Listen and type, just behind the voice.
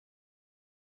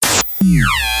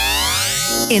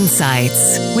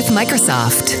Insights with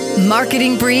Microsoft.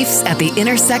 Marketing briefs at the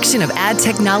intersection of ad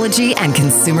technology and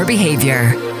consumer behavior.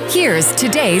 Here's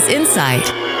today's insight.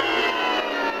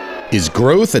 Is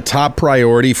growth a top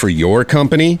priority for your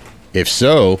company? If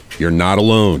so, you're not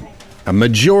alone. A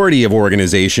majority of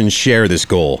organizations share this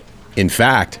goal. In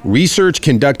fact, research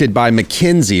conducted by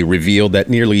McKinsey revealed that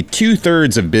nearly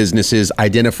 2/3 of businesses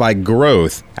identify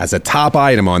growth as a top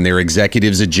item on their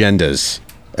executives' agendas.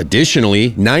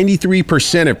 Additionally,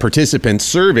 93% of participants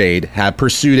surveyed have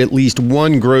pursued at least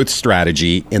one growth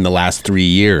strategy in the last 3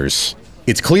 years.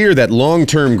 It's clear that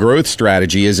long-term growth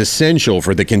strategy is essential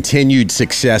for the continued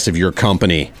success of your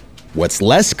company. What's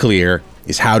less clear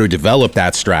is how to develop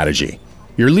that strategy.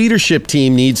 Your leadership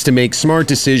team needs to make smart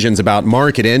decisions about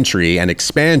market entry and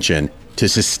expansion to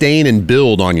sustain and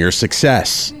build on your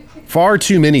success. Far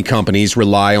too many companies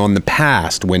rely on the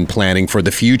past when planning for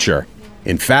the future.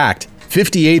 In fact,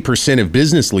 58% of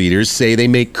business leaders say they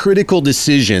make critical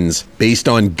decisions based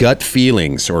on gut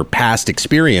feelings or past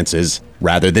experiences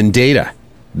rather than data.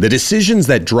 The decisions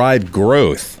that drive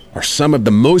growth are some of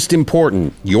the most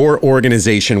important your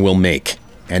organization will make.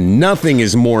 And nothing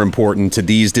is more important to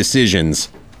these decisions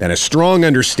than a strong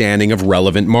understanding of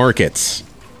relevant markets.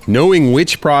 Knowing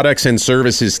which products and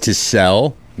services to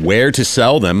sell, where to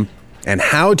sell them, and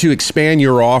how to expand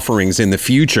your offerings in the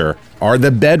future are the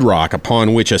bedrock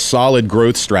upon which a solid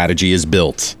growth strategy is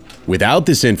built. Without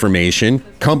this information,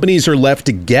 companies are left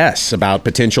to guess about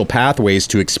potential pathways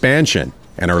to expansion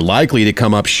and are likely to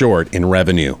come up short in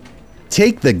revenue.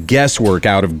 Take the guesswork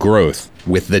out of growth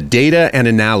with the data and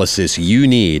analysis you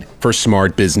need for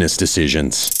smart business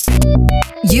decisions.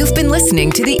 You've been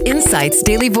listening to the Insights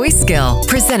Daily Voice Skill,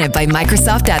 presented by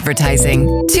Microsoft Advertising.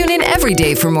 Tune in every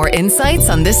day for more insights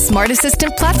on this smart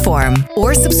assistant platform,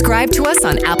 or subscribe to us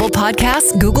on Apple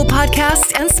Podcasts, Google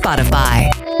Podcasts, and Spotify.